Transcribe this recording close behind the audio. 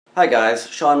Hi guys,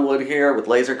 Shaun Wood here with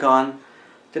LaserCon.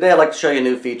 Today I'd like to show you a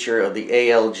new feature of the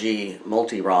ALG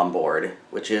MultiROM board,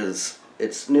 which is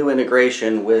its new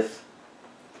integration with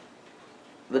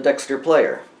the Dexter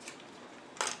player.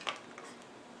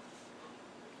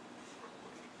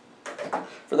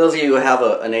 For those of you who have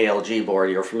an ALG board,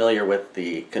 you're familiar with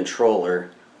the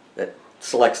controller that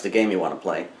selects the game you want to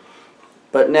play.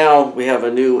 But now we have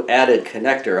a new added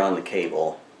connector on the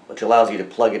cable, which allows you to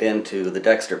plug it into the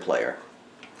Dexter player.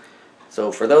 So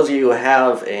for those of you who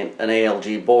have an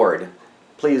ALG board,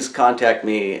 please contact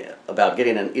me about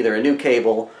getting either a new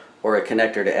cable or a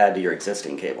connector to add to your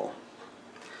existing cable.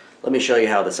 Let me show you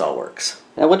how this all works.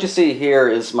 Now what you see here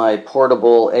is my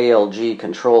portable ALG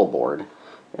control board.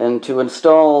 And to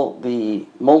install the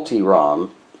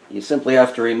multi-ROM, you simply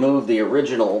have to remove the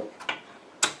original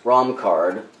ROM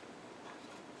card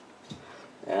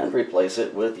and replace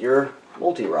it with your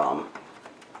multi-ROM.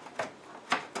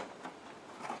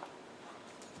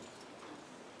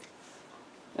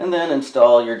 And then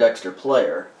install your Dexter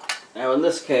player. Now in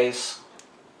this case,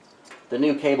 the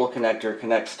new cable connector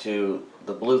connects to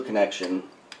the blue connection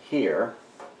here,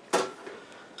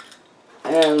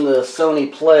 and the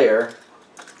Sony player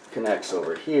connects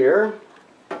over here.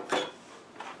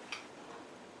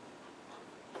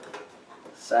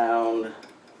 Sound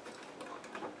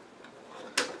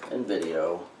and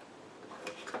video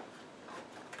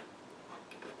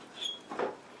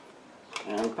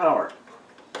and power.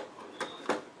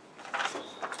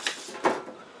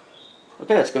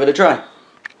 Okay, let's give it a try.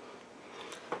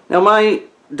 Now my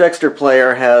Dexter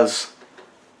player has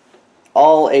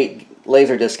all 8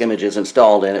 Laserdisc images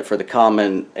installed in it for the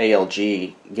common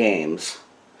ALG games.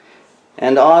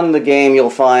 And on the game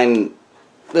you'll find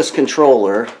this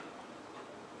controller, if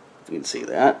you can see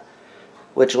that,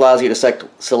 which allows you to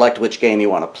select which game you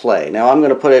want to play. Now I'm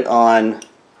going to put it on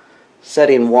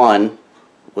setting 1,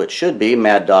 which should be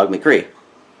Mad Dog McCree.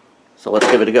 So let's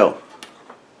give it a go.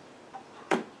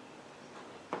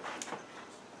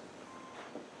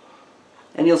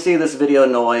 And you'll see this video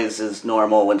noise is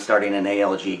normal when starting an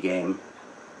ALG game.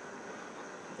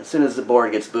 As soon as the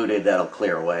board gets booted, that'll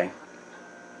clear away.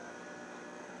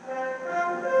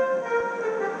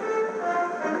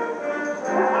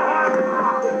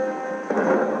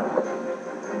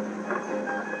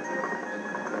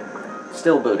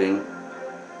 Still booting.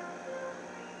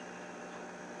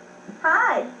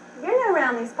 Hi, you're new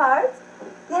around these parts.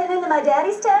 You heading into my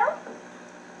daddy's town?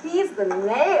 He's the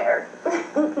mayor.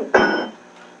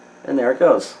 And there it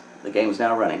goes. The game's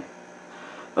now running.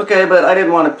 Okay, but I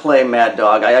didn't want to play Mad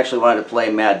Dog. I actually wanted to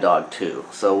play Mad Dog 2.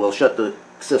 So we'll shut the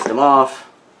system off,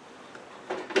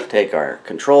 take our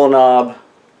control knob,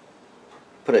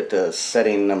 put it to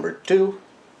setting number 2,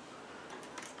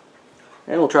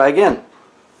 and we'll try again.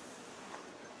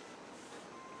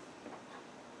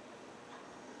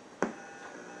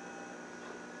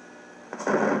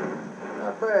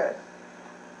 Not bad.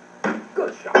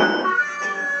 Good shot.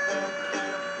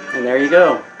 And there you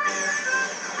go.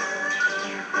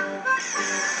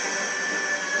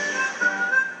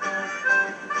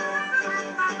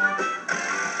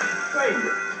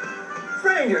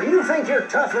 Stranger, you think you're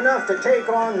tough enough to take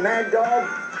on Mad Dog?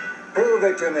 Prove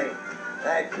it to me.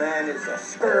 That man is the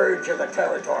scourge of the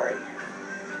territory.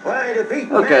 Why, to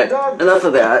beat Okay, Mad Dog... enough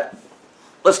of that.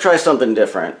 Let's try something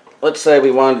different. Let's say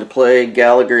we wanted to play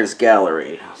Gallagher's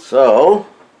Gallery. So,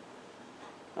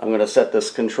 I'm going to set this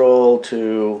control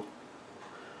to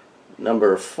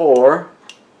number 4,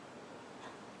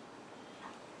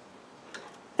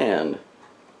 and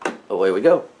away we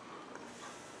go.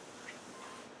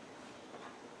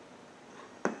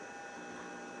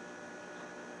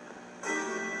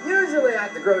 Usually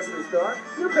at the grocery store,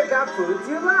 you pick out foods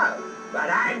you love. But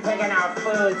I'm picking out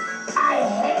foods I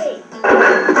hate.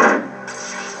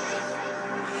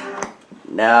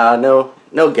 Nah, no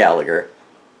Gallagher.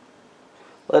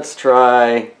 Let's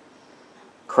try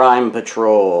Crime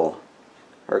Patrol.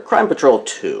 Or Crime Patrol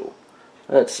 2.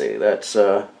 Let's see, that's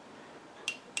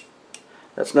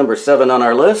number 7 on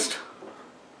our list.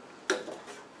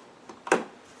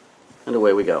 And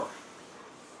away we go.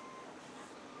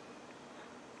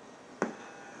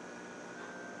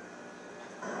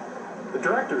 The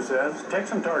director says, take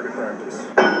some target practice.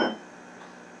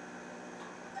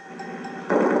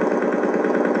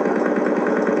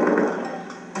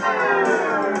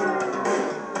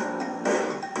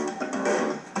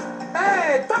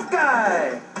 Hey, tough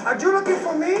guy! Are you looking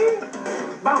for me?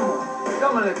 Vamos,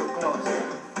 come a little closer.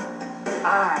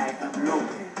 I am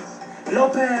Lopez.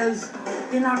 Lopez,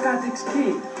 the narcotics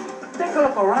king. Take a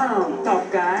look around,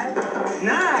 tough guy.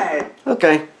 Nice!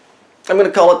 Okay. I'm going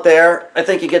to call it there. I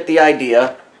think you get the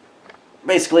idea.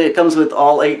 basically it comes with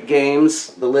all 8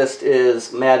 games. The list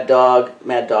is Mad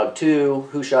Dog 2,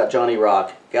 Who Shot Johnny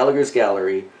Rock, Gallagher's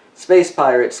Gallery, Space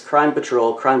Pirates, Crime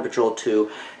Patrol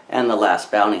 2, and The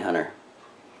Last Bounty Hunter.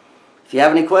 If you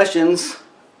have any questions,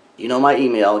 you know my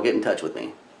email. Get in touch with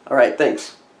me. Alright,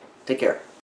 thanks. Take care.